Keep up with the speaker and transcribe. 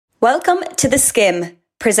Welcome to The Skim,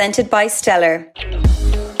 presented by Stellar.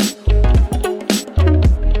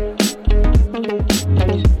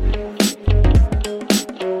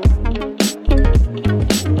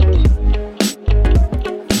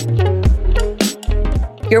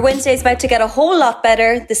 Your Wednesday is about to get a whole lot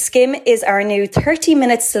better. The Skim is our new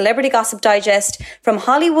 30-minute celebrity gossip digest from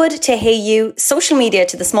Hollywood to Hey You, social media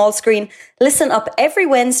to the small screen. Listen up every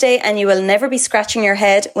Wednesday and you will never be scratching your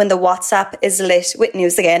head when the WhatsApp is lit with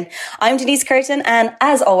news again. I'm Denise Curtin and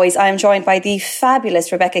as always, I am joined by the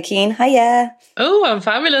fabulous Rebecca Keane. Hiya. Oh, I'm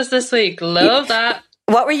fabulous this week. Love that.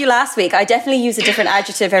 What were you last week? I definitely use a different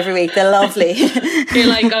adjective every week. They're lovely. You're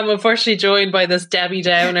like, I'm unfortunately joined by this Debbie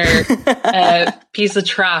Downer piece of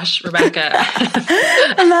trash, Rebecca.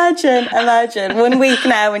 Imagine. 1 week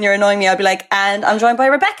now when you're annoying me, I'll be like, and I'm joined by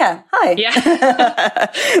Rebecca. Hi.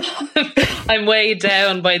 Yeah. I'm weighed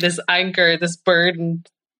down by this anchor, this burden.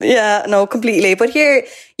 Yeah, no, completely. But here,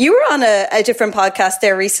 you were on a different podcast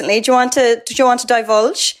there recently. Did you want to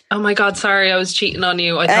divulge? Oh my God, sorry, I was cheating on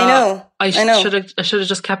you. I know. I should have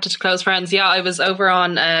just kept it to close friends. Yeah, I was over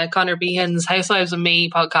on Connor Behan's Housewives and Me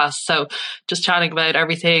podcast. So just chatting about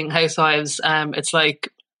everything Housewives. It's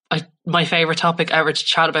like my favorite topic ever to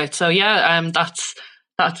chat about. So yeah, that's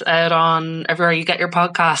out on everywhere you get your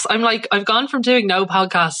podcasts. I'm like, I've gone from doing no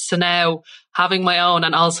podcasts to now having my own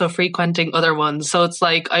and also frequenting other ones. So it's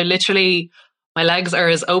like my legs are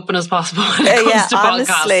as open as possible when it comes to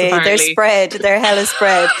honestly, podcasts. Apparently. They're hella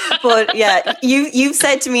spread. But yeah, you've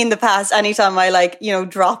said to me in the past, anytime I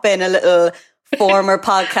drop in a little former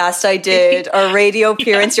podcast I did or radio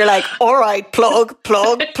appearance, you're like, all right, plug.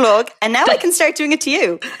 And now I can start doing it to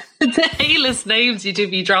you. The A-list names you do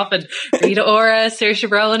be dropping. Rita Ora,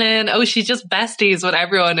 Saoirse Ronan. Oh, she's just besties with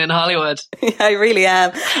everyone in Hollywood. Yeah, I really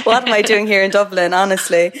am. What am I doing here in Dublin,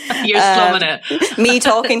 honestly? You're slumming it. Me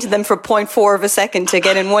talking to them for 0.4 of a second to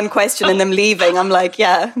get in one question and them leaving. I'm like,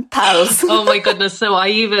 yeah, pals. Oh my goodness. So I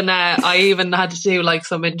even had to do like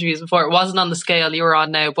some interviews before. It wasn't on the scale you were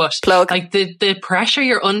on now, but plug. Like the pressure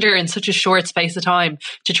you're under in such a short space of time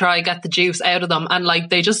to try get the juice out of them. And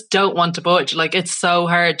like, they just don't want to budge. Like, it's so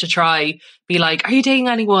hard to try be like, are you dating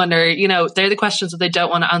anyone? Or, they're the questions that they don't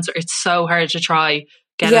want to answer. It's so hard to try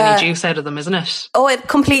get any juice out of them, isn't it? Oh, it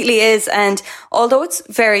completely is. And although it's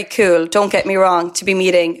very cool, don't get me wrong, to be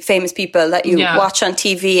meeting famous people that you watch on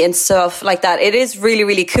TV and stuff like that, it is really,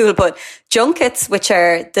 really cool. But junkets, which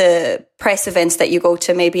are the press events that you go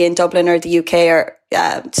to maybe in Dublin or the UK, or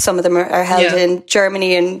some of them are held in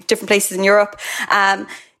Germany and different places in Europe,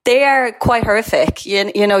 they are quite horrific. You're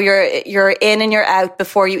in and you're out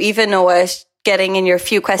before you even know it. Getting in your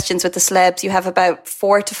few questions with the celebs, you have about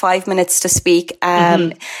 4 to 5 minutes to speak.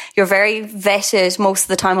 You're very vetted most of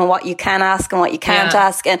the time on what you can ask and what you can't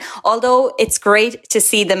ask. And although it's great to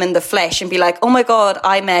see them in the flesh and be like, oh my God,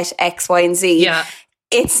 I met X, Y, and Z. Yeah.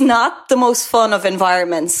 It's not the most fun of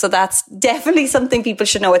environments. So that's definitely something people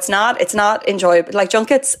should know. It's not enjoyable. Like,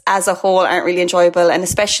 junkets as a whole aren't really enjoyable. And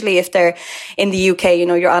especially if they're in the UK,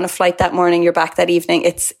 you're on a flight that morning, you're back that evening.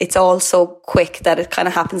 It's all so quick that it kind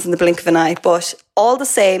of happens in the blink of an eye. But all the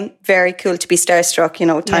same, very cool to be starstruck,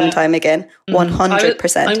 time and time again.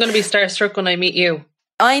 100%. I'm going to be starstruck when I meet you.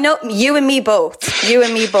 I know, you and me both. Do you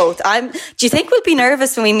think we'll be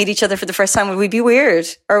nervous when we meet each other for the first time? Will we be weird?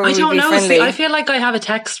 Or will we be friendly? See, I feel like I have a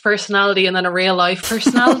text personality and then a real life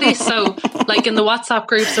personality. So like in the WhatsApp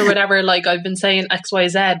groups or whatever, like I've been saying X, Y,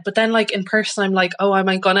 Z, but then like in person, I'm like, oh,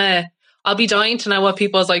 I'll be dying to know what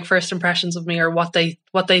people's like first impressions of me or what they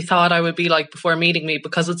thought I would be like before meeting me,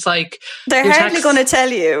 because it's like they're hardly going to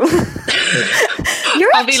tell you.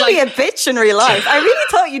 You're actually a bitch in real life. I really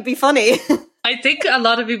thought you'd be funny. I think a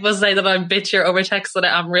lot of people say that I'm bitchier over text than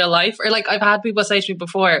I am real life. Or like I've had people say to me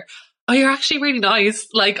before, oh, you're actually really nice.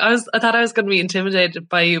 Like I thought I was going to be intimidated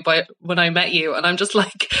by you when I met you. And I'm just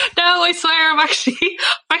like, no, I swear I'm actually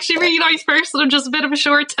a really nice person. I'm just a bit of a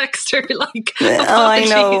short texter. Like, I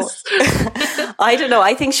know. I don't know.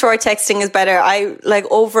 I think short texting is better. I like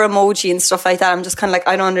over emoji and stuff like that. I'm just kind of like,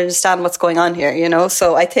 I don't understand what's going on here,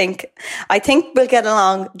 So I think we'll get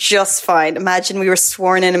along just fine. Imagine we were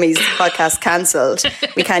sworn enemies, podcast cancelled.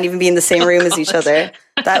 We can't even be in the same room as each other.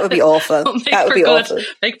 That would be awful. That would be awful.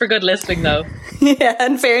 Make for good listening, though. Yeah,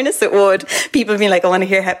 in fairness, it would. People being like, I want to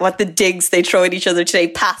hear what the digs they throw at each other today.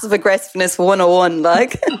 Passive aggressiveness 101,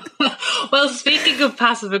 like. Well, speaking of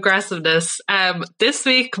passive aggressiveness, this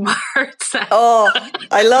week Martha. Oh,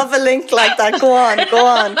 I love a link like that. Go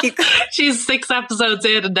on. She's 6 episodes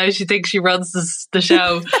in and now she thinks she runs the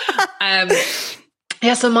show.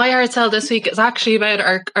 Yeah, so my hard sell this week is actually about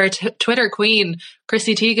our Twitter queen,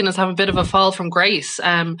 Chrissy Teigen, is having a bit of a fall from grace.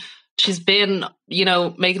 she's been, you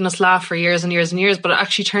know, making us laugh for years and years and years, but it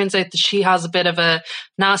actually turns out that she has a bit of a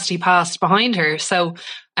nasty past behind her. So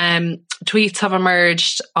tweets have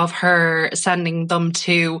emerged of her sending them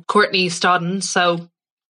to Courtney Stodden. So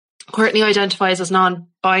Courtney identifies as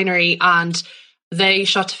non-binary, and they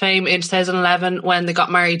shot to fame in 2011 when they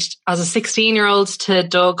got married as a 16-year-old to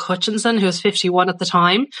Doug Hutchinson, who was 51 at the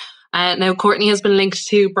time. Now, Courtney has been linked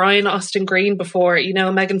to Brian Austin Green before, you know,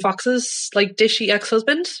 Megan Fox's like dishy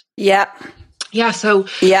ex-husband. Yeah. Yeah, so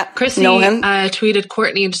Chrissy know him. Tweeted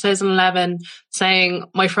Courtney in 2011 saying,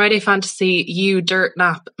 "My Friday fantasy, you dirt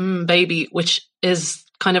nap, baby," which is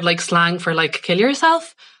kind of like slang for like kill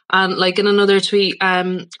yourself. And like in another tweet,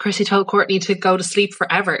 Chrissy told Courtney to go to sleep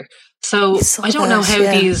forever. So I don't know how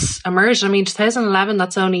these emerged. I mean, 2011,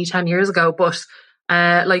 that's only 10 years ago, but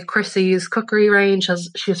like Chrissy's cookery range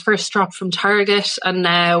she was first dropped from Target, and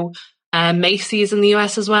now Macy's in the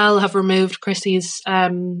US as well have removed Chrissy's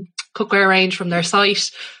cookware range from their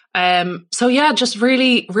site. So yeah, just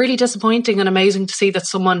really, really disappointing and amazing to see that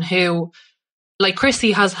someone who, like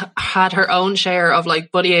Chrissy, has had her own share of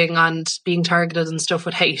like bullying and being targeted and stuff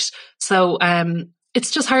with hate. So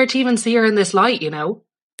it's just hard to even see her in this light, you know?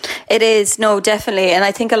 It is, no, definitely. And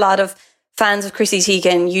I think a lot of fans of Chrissy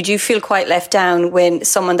Teigen, you do feel quite left down when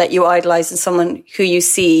someone that you idolise and someone who you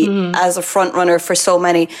see as a front runner for so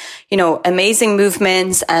many, you know, amazing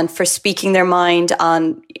movements and for speaking their mind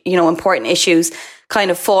on, you know, important issues kind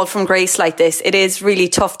of fall from grace like this. It is really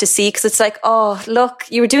tough to see, because it's like, oh, look,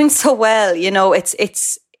 you were doing so well. You know,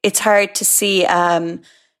 it's hard to see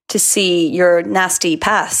your nasty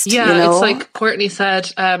past. Yeah, you know? It's like Courtney said,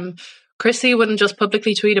 Chrissy wouldn't just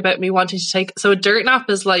publicly tweet about me wanting to take... So a dirt nap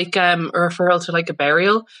is like a referral to like a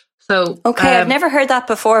burial. So okay, I've never heard that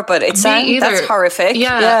before, but that's horrific.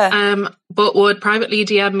 Yeah. But would privately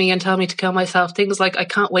DM me and tell me to kill myself. Things like, "I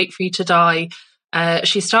can't wait for you to die.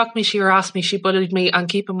 She stalked me, she harassed me, she bullied me, and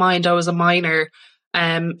keep in mind I was a minor."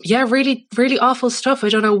 Yeah, really, really awful stuff. I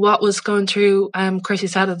don't know what was going through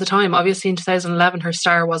Chrissy's head at the time. Obviously in 2011 her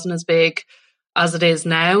star wasn't as big as it is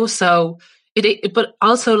now. So but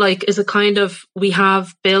also like, is it kind of, we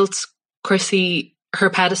have built Chrissy her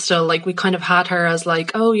pedestal, like we kind of had her as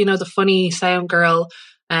like, oh, you know, the funny sound girl,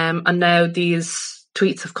 and now these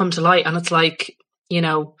tweets have come to light, and it's like, you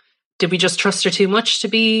know, did we just trust her too much to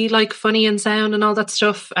be like funny and sound and all that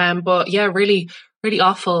stuff? But yeah, really, really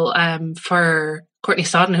awful for Courtney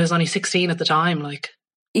Stodden, who was only 16 at the time. Like,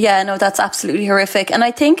 yeah, no, that's absolutely horrific. And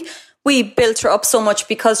I think we built her up so much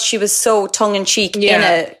because she was so tongue in cheek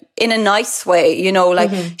in a nice way, you know,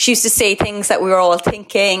 like she used to say things that we were all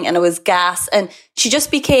thinking, and it was gas, and she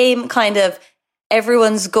just became kind of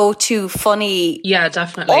everyone's go-to funny,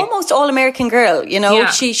 definitely, almost all-American girl, you know.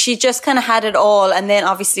 She just kind of had it all. And then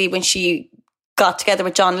obviously when she got together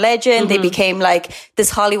with John Legend, they became like this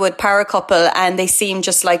Hollywood power couple, and they seemed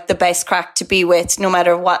just like the best crack to be with no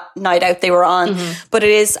matter what night out they were on. But it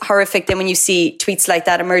is horrific then when you see tweets like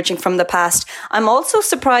that emerging from the past. I'm also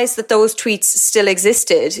surprised that those tweets still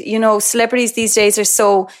existed. You know, celebrities these days are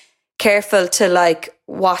so careful to like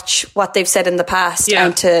watch what they've said in the past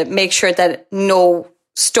and to make sure that no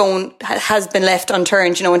stone has been left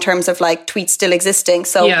unturned, you know, in terms of like tweets still existing.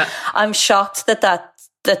 So I'm shocked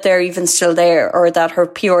that they're even still there, or that her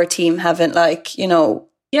PR team haven't, like, you know,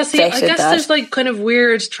 see, I guess there's like kind of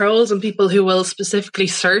weird trolls and people who will specifically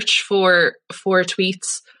search for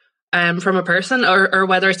tweets from a person, or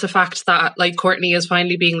whether it's a fact that like Courtney is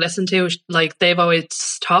finally being listened to. Like, they've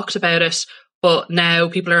always talked about it, but now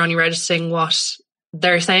people are only registering what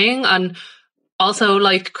they're saying. And also,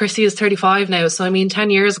 like, Chrissy is 35 now, so I mean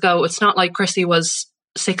 10 years ago it's not like Chrissy was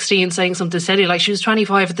 16 saying something silly. Like, she was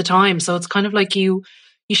 25 at the time, so it's kind of like you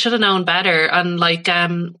should have known better. And like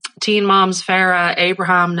Teen Moms Farah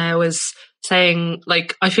Abraham now is saying,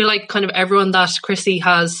 like, I feel like kind of everyone that Chrissy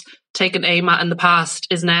has taken aim at in the past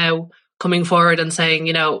is now coming forward and saying,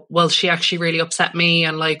 you know, well, she actually really upset me.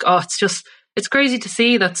 And like, oh, it's crazy to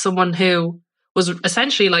see that someone who was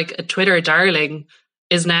essentially like a Twitter darling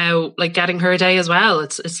is now like getting her day as well.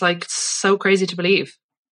 It's like so crazy to believe.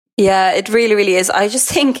 Yeah, it really, really is. I just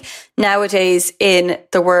think nowadays in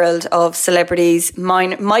the world of celebrities,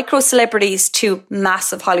 micro celebrities to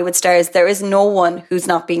massive Hollywood stars, there is no one who's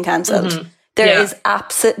not being cancelled. There is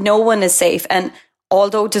no one is safe. And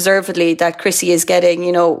although deservedly that Chrissy is getting,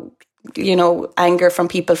 you know, anger from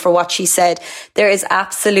people for what she said, there is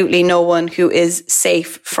absolutely no one who is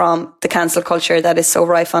safe from the cancel culture that is so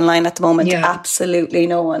rife online at the moment. Absolutely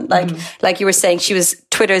no one. Like you were saying, she was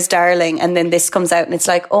Twitter's darling, and then this comes out and it's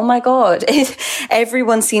like, oh my God,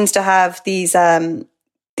 everyone seems to have these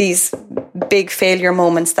these big failure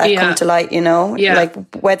moments that come to light, you know, like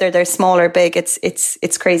whether they're small or big,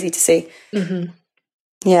 it's crazy to see. Mm-hmm.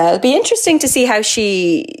 Yeah, it'll be interesting to see how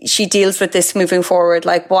she deals with this moving forward.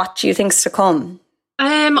 Like, what do you think's to come?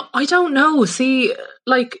 I don't know. See,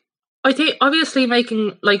 like, I think obviously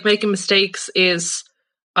making mistakes is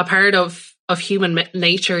a part of human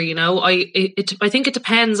nature, you know. I think it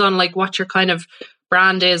depends on like what your kind of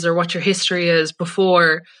brand is or what your history is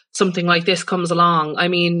before something like this comes along. I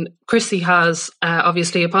mean, Chrissy has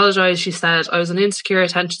obviously apologized. She said, "I was an insecure,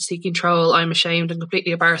 attention-seeking troll. I'm ashamed and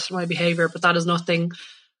completely embarrassed of my behavior, but that is nothing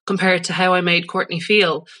compared to how I made Courtney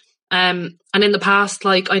feel." And in the past,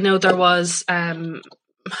 like, I know there was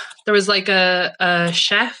like a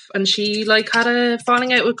chef, and she like had a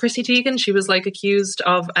falling out with Chrissy Teigen. She was like accused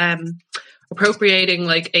of appropriating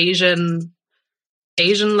like Asian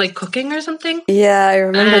like cooking or something. Yeah, I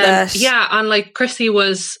remember that. Yeah, and like Chrissy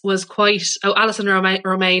was quite Alison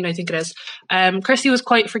Romaine, I think it is. Chrissy was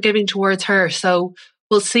quite forgiving towards her, so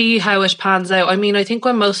we'll see how it pans out. I mean, I think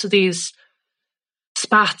when most of these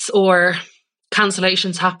spats or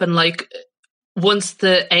cancellations happen, like once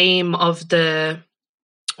the aim of the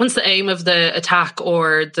attack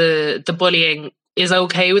or the bullying is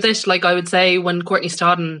okay with it, like I would say when Courtney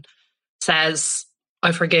Stodden says,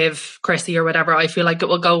 "I forgive Chrissy" or whatever, I feel like it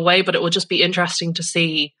will go away, but it will just be interesting to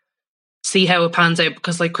see how it pans out,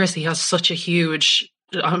 because like Chrissy has such a huge,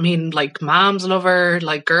 I mean, like moms love her,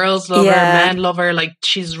 like girls love her, men love her, like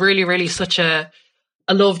she's really, really such a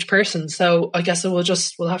loved person. So I guess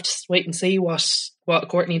we'll have to wait and see what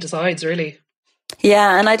Courtney decides, really.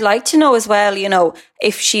 Yeah, and I'd like to know as well, you know,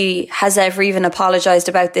 if she has ever even apologized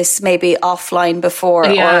about this maybe offline before,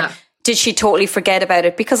 or did she totally forget about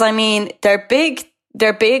it? Because I mean, they're big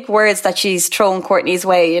words that she's thrown Courtney's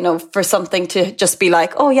way, you know, for something to just be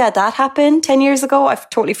like, "Oh yeah, that happened 10 years ago. I've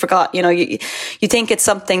totally forgot." You know, you think it's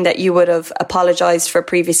something that you would have apologized for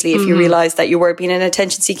previously if you realized that you were being an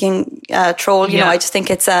attention-seeking troll. You know, I just think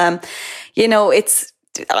it's, you know, it's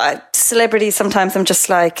celebrities. Sometimes I'm just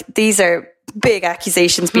like, these are big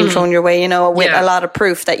accusations being thrown your way, you know, with a lot of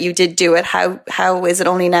proof that you did do it. How is it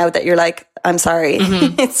only now that you're like, "I'm sorry"?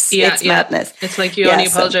 It's madness. It's like you only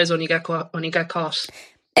apologize when you get caught.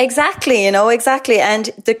 Exactly, you know, exactly. And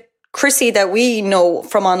the Chrissy that we know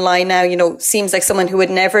from online now, you know, seems like someone who would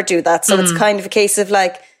never do that. So it's kind of a case of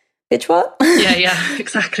like, bitch, what? Yeah,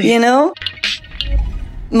 exactly. You know?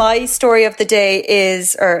 My story of the day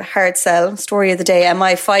is, or hard sell, story of the day. Am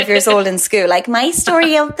I 5 years old in school? Like, my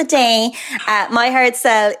story of the day, my hard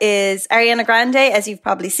sell is Ariana Grande. As you've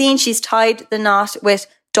probably seen, she's tied the knot with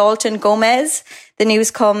Dalton Gomez. The news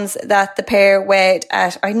comes that the pair wed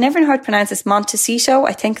at, I never know how to pronounce this, Montecito,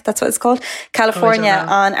 I think that's what it's called, California,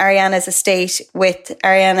 on Ariana's estate, with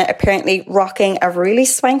Ariana apparently rocking a really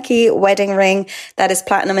swanky wedding ring that is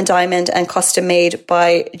platinum and diamond and custom made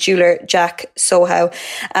by jeweler Jack Soho.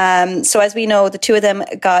 So as we know, the two of them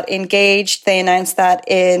got engaged. They announced that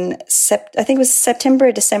in I think it was September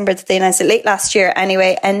or December that they announced it, late last year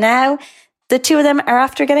anyway, and now the two of them are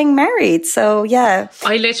after getting married. So yeah.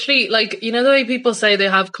 I literally, like, you know the way people say they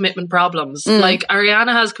have commitment problems? Like,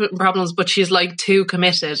 Ariana has commitment problems, but she's like too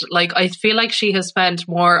committed. Like, I feel like she has spent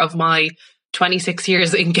more of my 26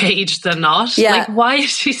 years engaged than not. Yeah. Like, why is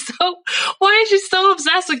she so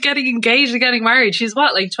obsessed with getting engaged and getting married? She's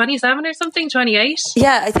what, like 27 or something, 28?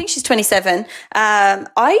 Yeah, I think she's 27.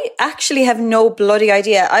 I actually have no bloody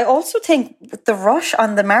idea. I also think the rush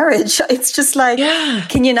on the marriage, it's just like,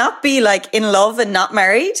 can you not be like in love and not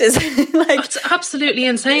married? Is like, it's absolutely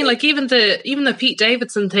insane. Like even the Pete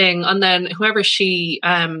Davidson thing, and then whoever she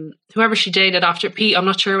dated after Pete, I'm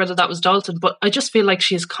not sure whether that was Dalton, but I just feel like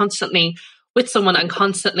she's constantly with someone and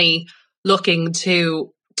constantly looking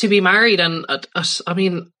to be married. And I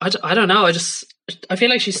mean, I don't know. I feel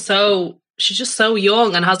like she's just so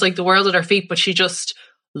young and has like the world at her feet, but she just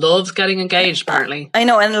loves getting engaged, apparently. I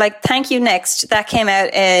know. And like, Thank You Next, that came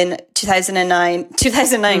out in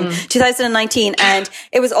 2019. And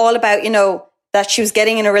it was all about, you know, that she was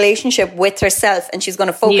getting in a relationship with herself and she's going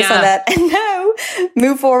to focus on that. And now,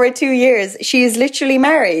 move forward 2 years, she is literally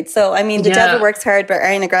married. So, I mean, the devil works hard, but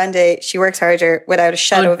Ariana Grande, she works harder without a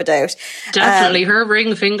shadow of a doubt. Definitely. Her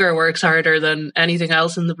ring finger works harder than anything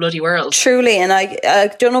else in the bloody world. Truly. And I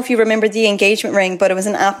don't know if you remember the engagement ring, but it was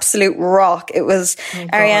an absolute rock. It was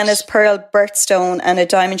Ariana's pearl birthstone and a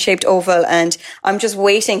diamond-shaped oval. And I'm just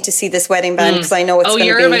waiting to see this wedding band because I know it's going to be...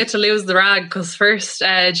 Oh, you're about to lose the rag because first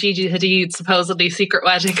Gigi Hadid supposedly supposedly secret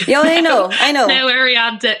wedding. Yeah, I know. Now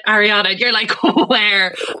Ariana, you're like,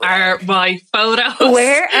 where are my photos?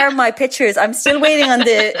 Where are my pictures? I'm still waiting on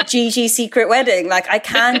the Gigi secret wedding. Like, I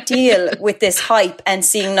can't deal with this hype and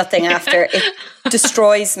seeing nothing after. It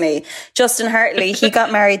destroys me. Justin Hartley, he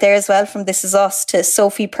got married there as well from This Is Us to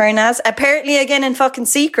Sophie Pernaz. Apparently again in fucking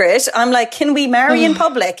secret. I'm like, can we marry in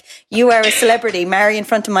public? You are a celebrity. Marry in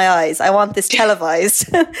front of my eyes. I want this televised.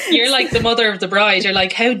 You're like the mother of the bride. You're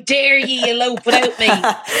like, how dare ye elope without me?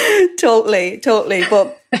 Totally.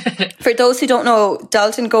 But for those who don't know,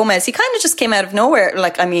 Dalton Gomez, he kind of just came out of nowhere.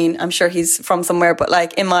 Like, I mean, I'm sure he's from somewhere, but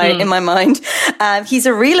like in my mind, he's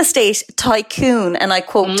a real estate tycoon, and I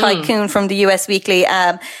quote tycoon from the US Weekly.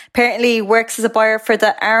 Apparently works as a buyer for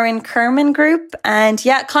the Aaron Kerman Group, and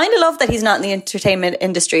yeah, kind of love that he's not in the entertainment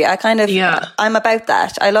industry. I'm about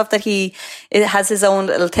that. I love that he has his own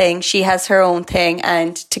little thing. She has her own thing,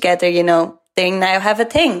 and together, you know, they now have a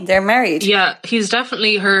thing. They're married. Yeah, he's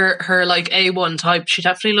definitely her like A1 type. She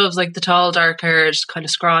definitely loves like the tall, dark-haired, kind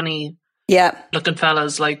of scrawny, looking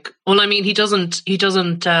fellas. Like, well, I mean, he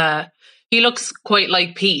looks quite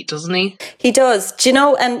like Pete, doesn't he? He does. Do you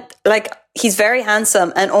know? And like, he's very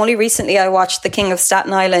handsome. And only recently I watched The King of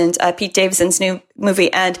Staten Island, Pete Davidson's new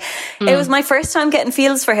movie, and it was my first time getting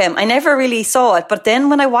feels for him. I never really saw it, but then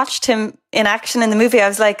when I watched him in action in the movie, I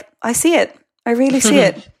was like, I see it. I really see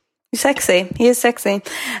it. He's sexy. He is sexy.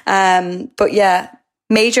 But yeah,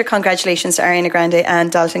 major congratulations to Ariana Grande and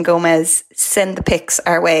Dalton Gomez. Send the pics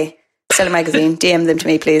our way. Stella Magazine, DM them to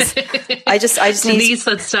me, please. I just need Denise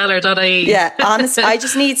at stellar.ie. Yeah, honestly, I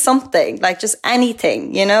just need something, like just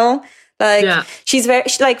anything, you know? Like, she's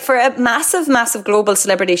like, for a massive global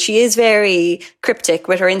celebrity, she is very cryptic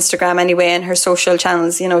with her Instagram anyway and her social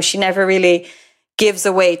channels. You know, she never really gives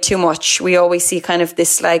away too much. We always see kind of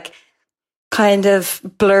this like kind of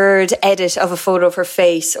blurred edit of a photo of her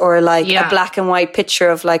face, or like a black and white picture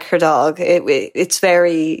of like her dog. It's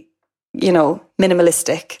very, you know,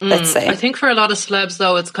 minimalistic, let's say. I think for a lot of celebs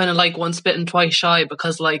though, it's kind of like once bitten, twice shy,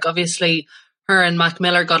 because like obviously her and Mac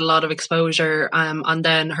Miller got a lot of exposure, and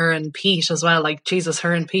then her and Pete as well. Like, Jesus,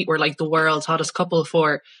 her and Pete were like the world's hottest couple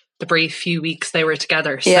for the brief few weeks they were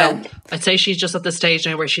together. So I'd say she's just at the stage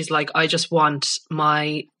now where she's like, I just want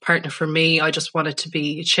my partner for me. I just want it to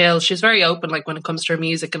be chill. She's very open, like when it comes to her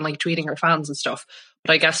music and like tweeting her fans and stuff.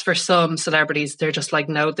 But I guess for some celebrities, they're just like,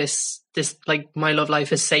 no, this like my love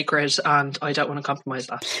life is sacred and I don't want to compromise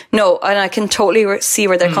that. No, and I can totally see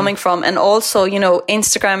where they're coming from. And also, you know,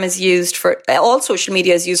 Instagram is used for, all social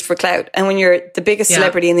media is used for clout. And when you're the biggest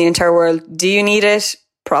celebrity in the entire world, do you need it?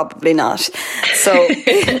 Probably not. So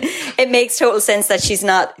it makes total sense that she's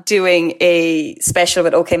not doing a special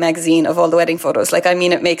with OK Magazine of all the wedding photos. Like, I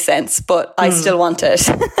mean, it makes sense, but I still want it.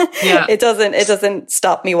 It doesn't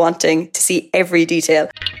stop me wanting to see every detail.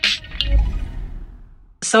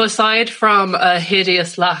 So aside from a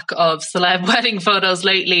hideous lack of celeb wedding photos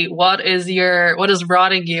lately, what is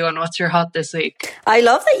rotting you and what's your hot this week? I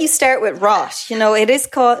love that you start with rot. You know, is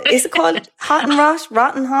it called hot and rot?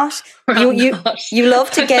 Rotten hot? You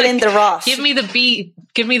love to get in the rot. Give me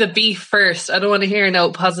the beef first. I don't want to hear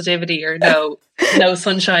no positivity or no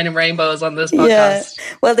sunshine and rainbows on this podcast.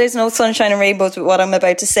 Yeah. Well, there's no sunshine and rainbows with what I'm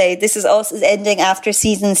about to say. This Is Us is ending after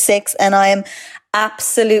season 6, and I am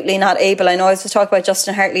absolutely not able. I know I was talking about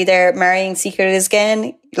Justin Hartley there marrying Secret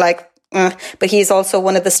again, like, but he's also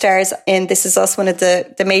one of the stars in This Is Us, one of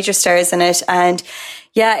the major stars in it. And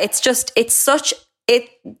yeah, This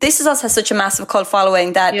Is Us has such a massive cult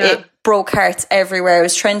following that it broke hearts everywhere. It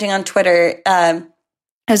was trending on Twitter.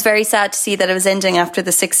 I was very sad to see that it was ending after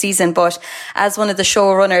the 6th season, but as one of the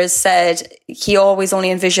showrunners said, he always only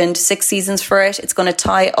envisioned 6 seasons for it. It's going to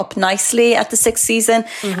tie up nicely at the 6th season.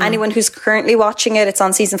 Anyone who's currently watching it, it's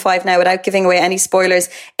on season 5 now, without giving away any spoilers,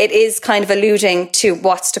 it is kind of alluding to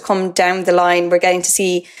what's to come down the line. We're getting to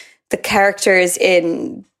see the characters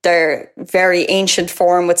in their very ancient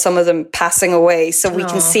form, with some of them passing away. So we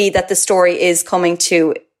can see that the story is coming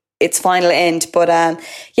to its final end. But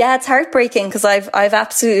it's heartbreaking because I've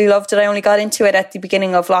absolutely loved it. I only got into it at the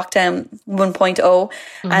beginning of lockdown 1.0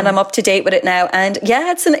 and I'm up to date with it now. And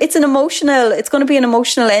yeah, it's going to be an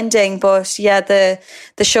emotional ending. But yeah, the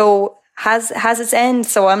show has its end.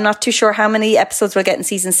 So I'm not too sure how many episodes we'll get in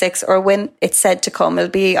season 6 or when it's said to come.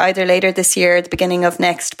 It'll be either later this year or the beginning of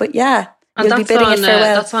next. But yeah. And we'll be bidding it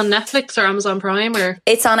farewell. That's on Netflix or Amazon Prime, or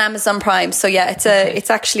it's on Amazon Prime. So yeah, it's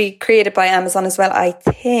actually created by Amazon as well, I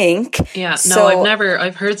think. Yeah, no,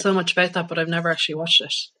 I've heard so much about that, but I've never actually watched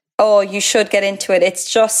it. Oh, you should get into it. It's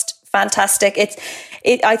just fantastic.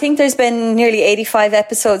 I think there's been nearly 85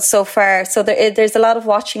 episodes so far, so there's a lot of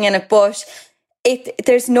watching in it. But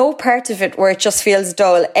there's no part of it where it just feels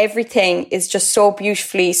dull. Everything is just so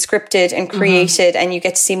beautifully scripted and created, and you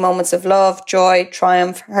get to see moments of love, joy,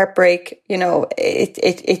 triumph, heartbreak. You know,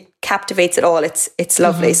 it captivates it all. It's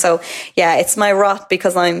lovely. So yeah, it's my rot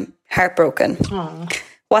because I'm heartbroken. Aww.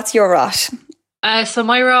 What's your rot? So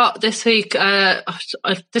my rot this week,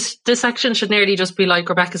 this section should nearly just be like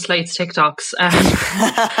Rebecca Slate's TikToks.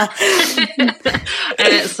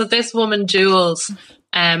 So this woman, Jules,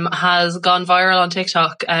 has gone viral on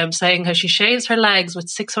TikTok, saying how she shaves her legs with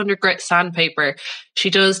 600 grit sandpaper. She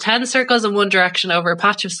does 10 circles in one direction over a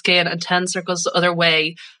patch of skin and 10 circles the other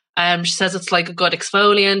way. She says it's like a good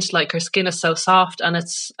exfoliant, like her skin is so soft, and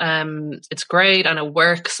it's great and it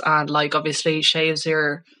works, and like obviously shaves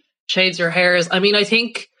your hairs. I mean, I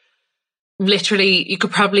think literally you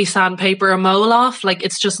could probably sandpaper a mole off. Like,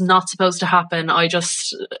 it's just not supposed to happen.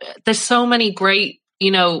 There's so many great,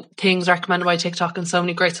 things recommended by TikTok and so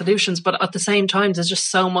many great solutions, but at the same time, there's just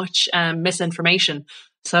so much misinformation.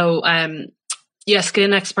 So,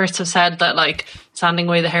 skin experts have said that like sanding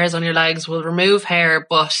away the hairs on your legs will remove hair,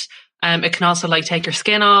 but it can also like take your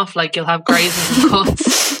skin off. Like, you'll have grazes and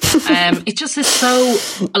cuts. It just is so,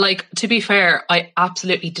 like, to be fair, I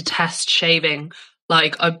absolutely detest shaving.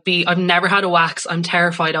 Like, I've never had a wax. I'm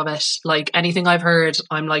terrified of it. Like, anything I've heard,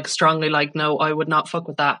 I'm like strongly like, no, I would not fuck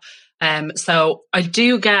with that. So I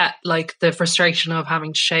do get like the frustration of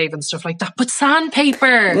having to shave and stuff like that, but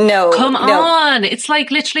sandpaper, come on. It's like,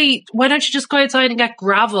 literally, why don't you just go outside and get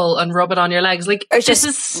gravel and rub it on your legs? Like, this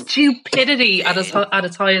is stupidity at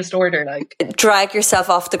its highest order. Like, drag yourself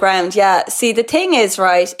off the ground. Yeah. See, the thing is,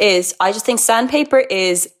 right, is I just think sandpaper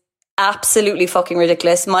is absolutely fucking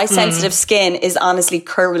ridiculous. My sensitive skin is honestly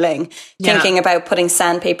curling thinking about putting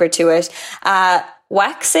sandpaper to it.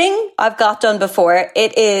 Waxing, I've got done before.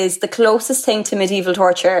 It is the closest thing to medieval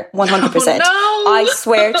torture, 100%. Oh, no. I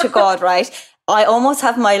swear to God, right? I almost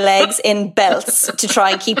have my legs in belts to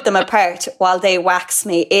try and keep them apart while they wax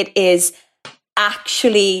me. It is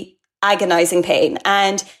actually agonizing pain.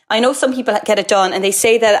 And I know some people get it done and they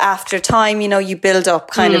say that after time, you build up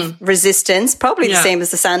kind of resistance, probably the same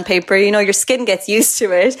as the sandpaper. Your skin gets used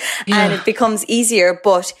to it and it becomes easier.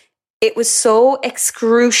 But it was so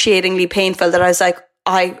excruciatingly painful that I was like,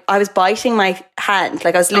 I was biting my hand,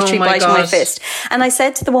 like I was literally biting my fist. And I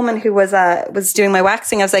said to the woman who was doing my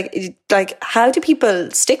waxing, I was like, how do people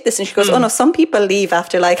stick this? And she goes, oh no, some people leave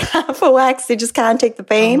after like half a wax. They just can't take the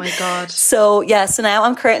pain. Oh my God. So yeah, so now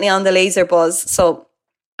I'm currently on the laser buzz. So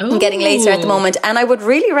I'm getting laser at the moment, and I would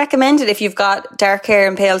really recommend it if you've got dark hair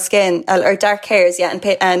and pale skin, or dark hairs,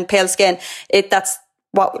 and pale skin. That's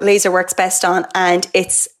what laser works best on, and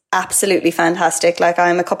it's absolutely fantastic. Like,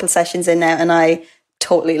 I'm a couple sessions in now and I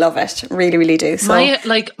totally love it. Really, really do. So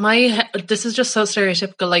this is just so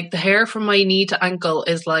stereotypical. Like, the hair from my knee to ankle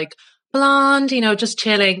is like blonde, just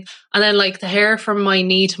chilling. And then like the hair from my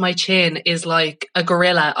knee to my chin is like a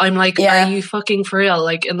gorilla. I'm like, are you fucking for real?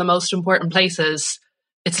 Like, in the most important places,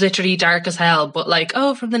 it's literally dark as hell, but like,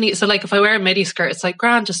 from the knee. So like, if I wear a midi skirt, it's like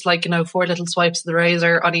grand, just like, 4 little swipes of the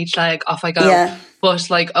razor on each leg, off I go. Yeah.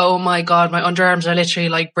 But like, oh my God, my underarms are literally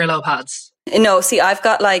like Brillo pads. No, see, I've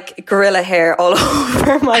got like gorilla hair all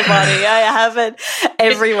over my body. I have it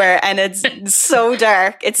everywhere, and it's so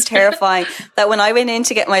dark. It's terrifying that when I went in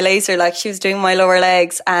to get my laser, like, she was doing my lower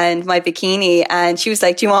legs and my bikini, and she was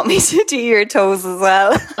like, do you want me to do your toes as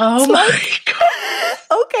well? Oh my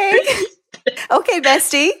God. Okay,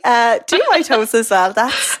 bestie, do my toes as well.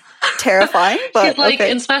 That's terrifying. But like,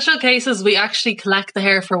 in special cases, we actually collect the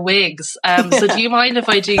hair for wigs. So do you mind if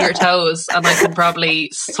I do your toes, and I can probably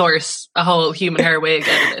source a whole human hair wig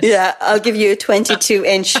out of it? Yeah, I'll give you a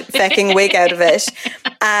 22-inch fecking wig out of it.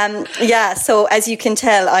 So as you can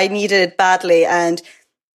tell, I needed it badly, and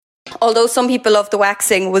although some people love the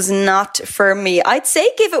waxing, was not for me. I'd say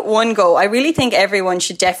give it one go. I really think everyone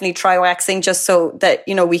should definitely try waxing, just so that,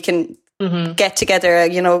 we can get together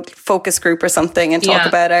a focus group or something and talk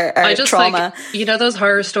about our trauma. Like, those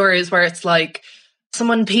horror stories where it's like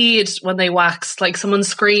someone peed when they waxed, like someone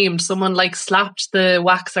screamed, someone like slapped the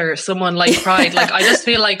waxer, someone like cried. Like, I just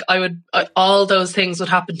feel like all those things would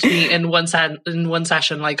happen to me in one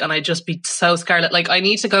session, like, and I'd just be so scarlet. Like, I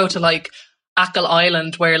need to go to like Ackle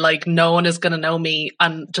Island where like no one is going to know me,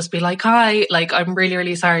 and just be like, hi, like, I'm really,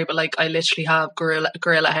 really sorry, but like, I literally have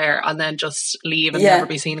gorilla hair, and then just leave and never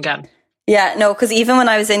be seen again. Yeah, no, because even when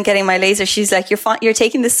I was in getting my laser, she's like, you're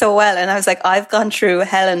taking this so well. And I was like, I've gone through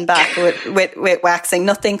hell and back with waxing.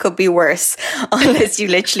 Nothing could be worse unless you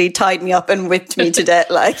literally tied me up and whipped me to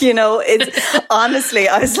death. Like, it's honestly,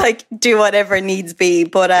 I was like, do whatever needs be.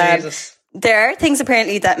 But there are things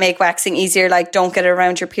apparently that make waxing easier, like don't get it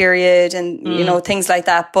around your period and, you know, things like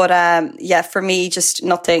that. But yeah, for me, just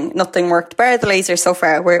nothing worked. Bar the laser so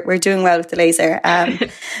far. We're doing well with the laser.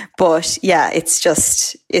 But yeah, it's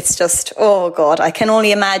just, oh God, I can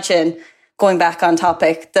only imagine, going back on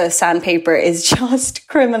topic, the sandpaper is just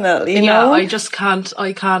criminal, you know? I can't,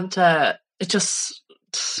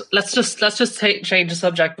 let's just change the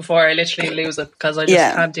subject before I literally lose it, because I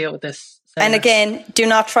just can't deal with this. And again, do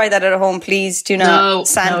not try that at home. Please do not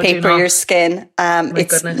sandpaper your skin.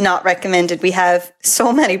 It's not recommended. We have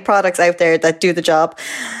so many products out there that do the job.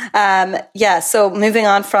 So moving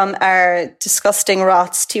on from our disgusting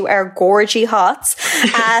rots to our gorgy hots.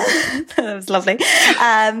 That was lovely.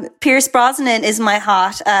 Pierce Brosnan is my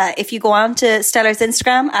hot. If you go on to Stellar's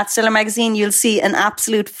Instagram at Stellar Magazine, you'll see an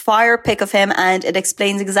absolute fire pic of him, and it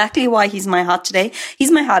explains exactly why he's my hot today.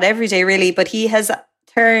 He's my hot every day, really, but he has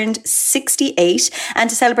turned 68, and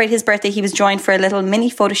to celebrate his birthday he was joined for a little mini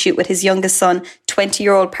photo shoot with his youngest son,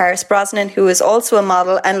 20-year-old Pierce Brosnan, who is also a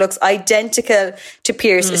model and looks identical to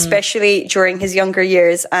Pierce, especially during his younger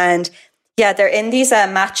years. And yeah, they're in these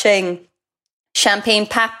matching Champagne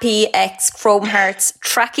Pappy X Chrome Hearts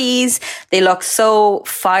trackies. They look so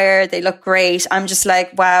fire. They look great. I'm just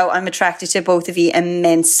like, wow, I'm attracted to both of you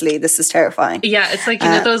immensely. This is terrifying. Yeah, it's like, you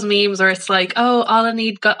know, those memes where it's like, oh, all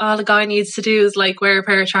a guy needs to do is like wear a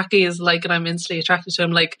pair of trackies, like, and I'm instantly attracted to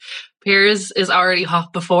him. Like, Piers is already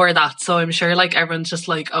hot before that, so I'm sure like everyone's just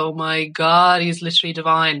like, oh my God, he's literally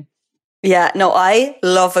divine. Yeah, no, I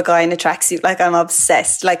love a guy in a tracksuit. Like, I'm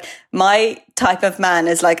obsessed. Like, my type of man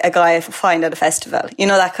is like a guy I find at a festival. You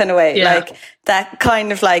know, that kind of way. Yeah. Like, that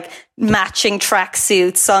kind of like matching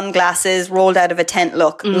tracksuit, sunglasses, rolled out of a tent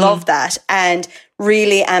look. Love that. And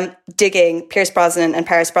really am digging Pierce Brosnan and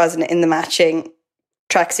Pierce Brosnan in the matching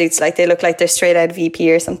tracksuits. Like, they look like they're straight out of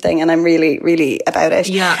VP or something, and I'm really, really about it.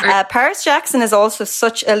 Yeah. Paris Jackson is also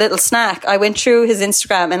such a little snack. I went through his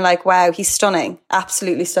Instagram and like, wow, he's stunning.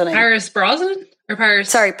 Absolutely stunning. Pierce Brosnan? Or Paris?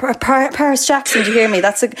 Sorry, Paris Jackson, do you hear me?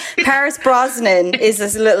 Paris Brosnan is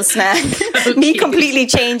this little snack. Me completely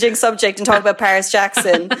changing subject and talking about Paris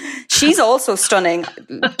Jackson. She's also stunning,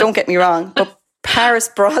 don't get me wrong, but Pierce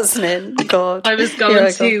Brosnan, God. I was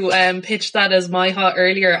going to pitch that as my hot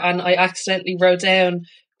earlier, and I accidentally wrote down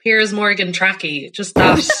Piers Morgan Tracky. Just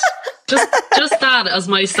that. just that as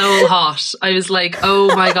my sole hot. I was like,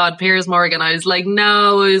 oh my God, Piers Morgan. I was like,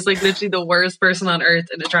 no, I was like literally the worst person on earth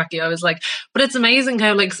in a tracky. I was like, but it's amazing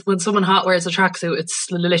how like when someone hot wears a tracksuit, it's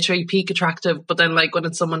literally peak attractive. But then like when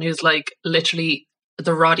it's someone who's like literally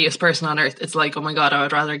the roddiest person on earth, it's like, oh my God, I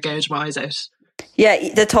would rather gouge my eyes out.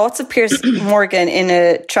 Yeah, the thoughts of Pierce Morgan in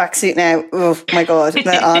a tracksuit now, oh my God,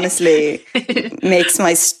 that honestly makes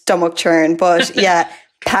my stomach churn. But yeah,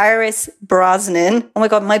 Paris Brosnan. Oh my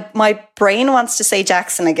God, my brain wants to say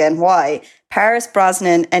Jackson again. Why? Paris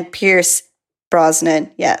Brosnan and Pierce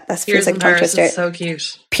Brosnan. Yeah, that's Pierce like and tongue Paris twister. is so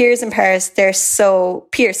cute. Pierce and Paris, they're so...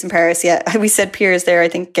 Pierce and Paris, yeah. We said Pierce there, I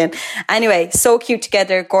think, again. Anyway, so cute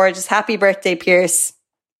together, gorgeous. Happy birthday, Pierce.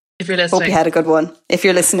 If you're listening. Hope you had a good one. If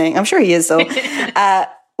you're listening. I'm sure he is, though.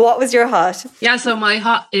 What was your hot? Yeah, so my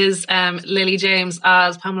hot is Lily James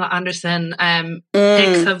as Pamela Anderson.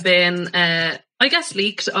 Pics have been... I guess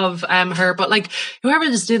leaked of her, but like whoever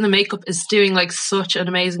is doing the makeup is doing like such an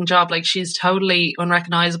amazing job. Like she's totally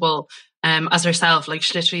unrecognizable as herself. Like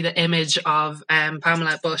she's literally the image of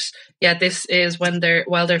Pamela. But yeah, this is when they're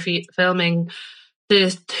filming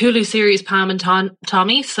the Hulu series Pam and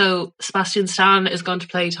Tommy. So Sebastian Stan is going to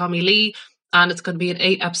play Tommy Lee, and it's going to be an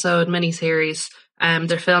 8-episode miniseries.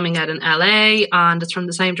 They're filming it in LA, and it's from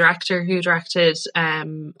the same director who directed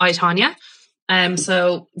I, Tonya.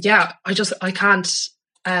 So yeah, I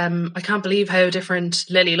can't believe how different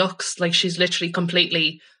Lily looks. Like she's literally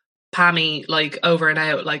completely Pammy, like over and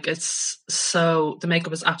out. Like it's so, the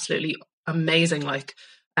makeup is absolutely amazing. Like,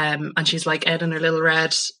 and she's like Ed in her little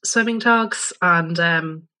red swimming togs. And,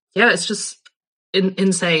 yeah, it's just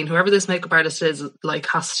insane. Whoever this makeup artist is, like,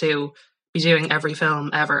 has to be doing every film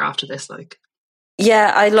ever after this. Like,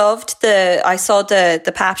 yeah, I saw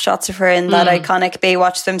the pap shots of her in that iconic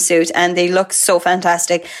Baywatch swimsuit, and they look so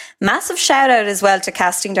fantastic. Massive shout out as well to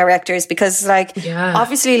casting directors, because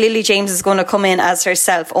obviously Lily James is going to come in as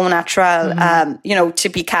herself, au naturel, you know, to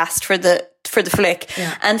be cast for the flick.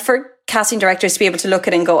 Yeah. And for casting directors to be able to look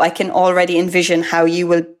at it and go, I can already envision how you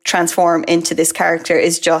will transform into this character,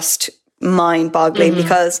 is just mind-boggling.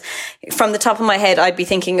 Because from the top of my head, I'd be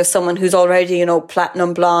thinking of someone who's already, you know,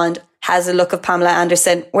 platinum blonde, has a look of Pamela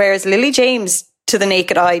Anderson, whereas Lily James, to the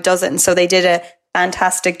naked eye, doesn't. So they did a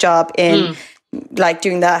fantastic job in like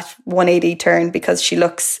doing that 180 turn, because she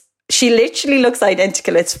literally looks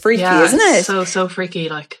identical. It's freaky, isn't it? So freaky,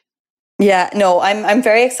 like. Yeah, no, I'm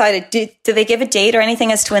very excited. Do they give a date or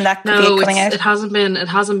anything as to when that could be coming out? It hasn't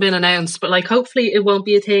been announced, but like hopefully it won't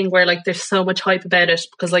be a thing where like there's so much hype about it,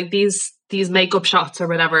 because like these makeup shots or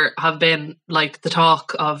whatever have been like the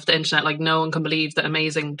talk of the internet. Like no one can believe the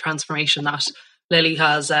amazing transformation that Lily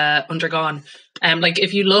has undergone. Like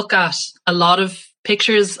if you look at a lot of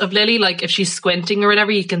pictures of Lily, like if she's squinting or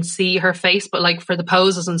whatever, you can see her face, but like for the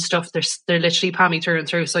poses and stuff, they're literally Pammy through and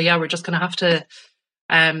through. So yeah, we're just gonna have to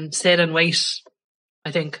sit and wait,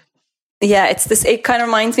 I think. Yeah, it kind of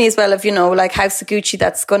reminds me as well of, like House of Gucci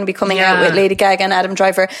that's going to be coming out with Lady Gaga and Adam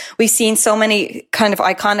Driver. We've seen so many kind of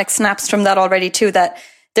iconic snaps from that already too, that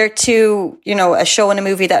they're two, a show and a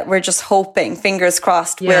movie that we're just hoping, fingers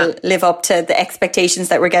crossed, will live up to the expectations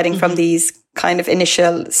that we're getting from these kind of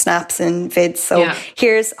initial snaps and vids. So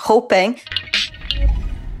here's hoping.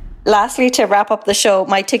 Lastly, to wrap up the show,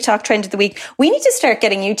 my TikTok trend of the week. We need to start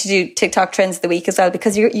getting you to do TikTok trends of the week as well,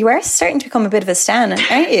 because you are starting to become a bit of a stan,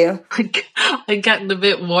 aren't you? I'm getting a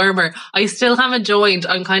bit warmer. I still haven't joined.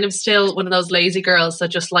 I'm kind of still one of those lazy girls that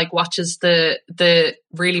just like watches the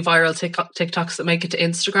really viral TikToks that make it to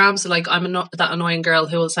Instagram. So like I'm that annoying girl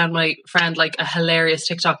who will send my friend like a hilarious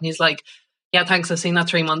TikTok and he's like, yeah, thanks, I've seen that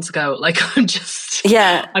 3 months ago. Like I'm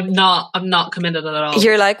not committed at all.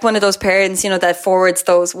 You're like one of those parents, that forwards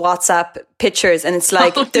those WhatsApp pictures and it's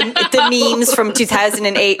like the memes from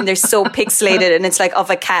 2008 and they're so pixelated and it's like of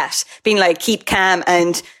a cat being like, keep calm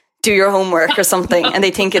and do your homework or something, and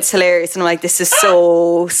they think it's hilarious, and I'm like, this is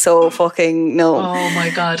so fucking no. Oh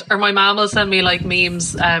my god. Or my mom will send me like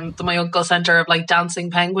memes that my uncle sent her of like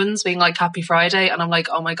dancing penguins being like happy Friday, and I'm like,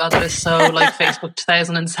 oh my god, that is so like Facebook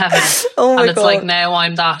 2007. Oh my and it's god. Like now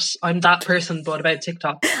I'm that person, but about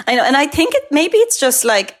TikTok. I know, and I think maybe it's just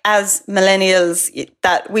like as millennials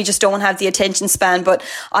that we just don't have the attention span, but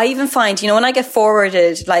I even find, when I get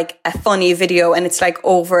forwarded like a funny video and it's like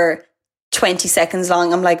over 20 seconds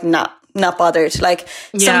long, I'm like, not bothered. Like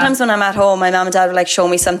sometimes when I'm at home, my mom and dad will like show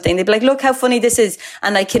me something. They'd be like, look how funny this is.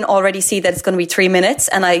 And I can already see that it's going to be 3 minutes.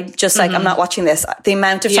 And I just like, I'm not watching this. The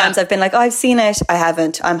amount of times I've been like, oh, I've seen it. I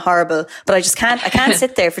haven't. I'm horrible. But I can't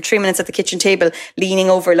sit there for 3 minutes at the kitchen table, leaning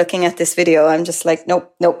over, looking at this video. I'm just like,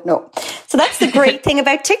 nope. So that's the great thing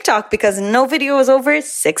about TikTok, because no video is over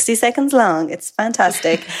 60 seconds long. It's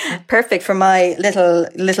fantastic. Perfect for my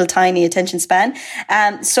little tiny attention span.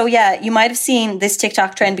 So yeah, you might have seen this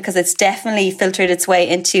TikTok trend because it's definitely filtered its way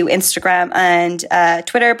into Instagram and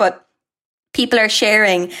Twitter, but people are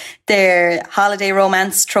sharing their holiday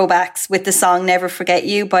romance throwbacks with the song Never Forget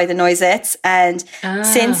You by the Noisettes. And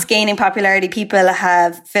since gaining popularity, people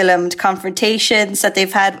have filmed confrontations that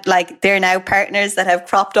they've had, like they're now partners that have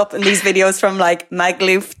cropped up in these videos from like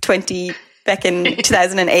Magaluf back in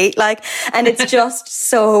 2008. And it's just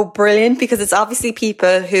so brilliant because it's obviously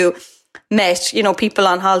people who met, people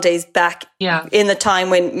on holidays back in the time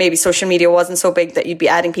when maybe social media wasn't so big that you'd be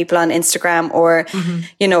adding people on Instagram or,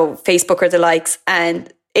 Facebook or the likes.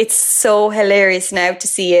 And it's so hilarious now to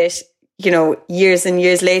see it, years and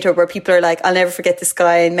years later, where people are like, I'll never forget this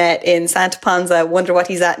guy I met in Santa Ponza, wonder what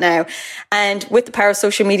he's at now. And with the power of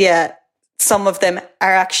social media, some of them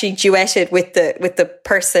are actually duetted with the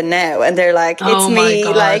person now, and they're like, it's me,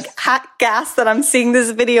 like hot gas that I'm seeing this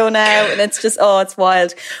video now, and it's just it's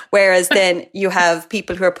wild. Whereas then you have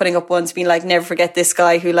people who are putting up ones being like, never forget this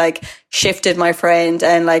guy who like shifted my friend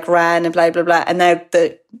and like ran and blah blah blah, and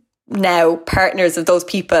now partners of those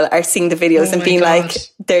people are seeing the videos and being like,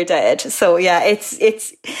 they're dead. So yeah,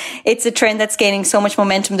 it's a trend that's gaining so much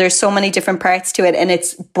momentum. There's so many different parts to it, and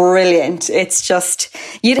it's brilliant. It's just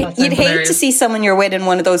you'd hate to see someone you're with in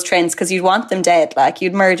one of those trends, because you'd want them dead. Like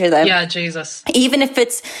you'd murder them. Yeah, Jesus. Even if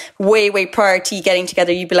it's way prior to you getting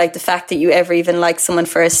together, you'd be like, the fact that you ever even like someone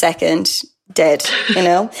for a second, dead,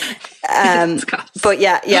 but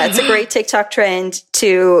yeah, it's a great TikTok trend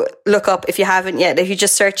to look up if you haven't yet. If you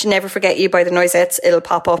just search Never Forget You by the Noisettes, it'll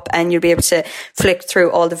pop up and you'll be able to flick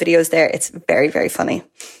through all the videos there. It's very, very funny.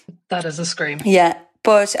 That is a scream. Yeah.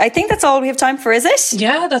 But I think that's all we have time for, is it?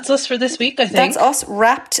 Yeah, that's us for this week, I think. That's us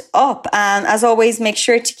wrapped up. And as always, make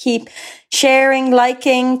sure to keep sharing,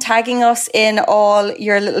 liking, tagging us in all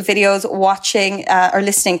your little videos, watching or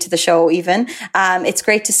listening to the show even. It's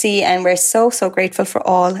great to see, and we're so grateful for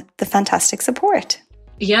all the fantastic support.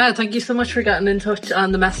 Yeah, thank you so much for getting in touch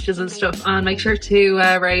on the messages and stuff. And make sure to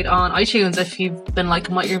rate on iTunes if you've been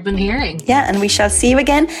liking what you've been hearing. Yeah, and we shall see you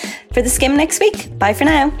again for the skim next week. Bye for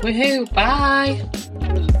now. Woohoo. Bye.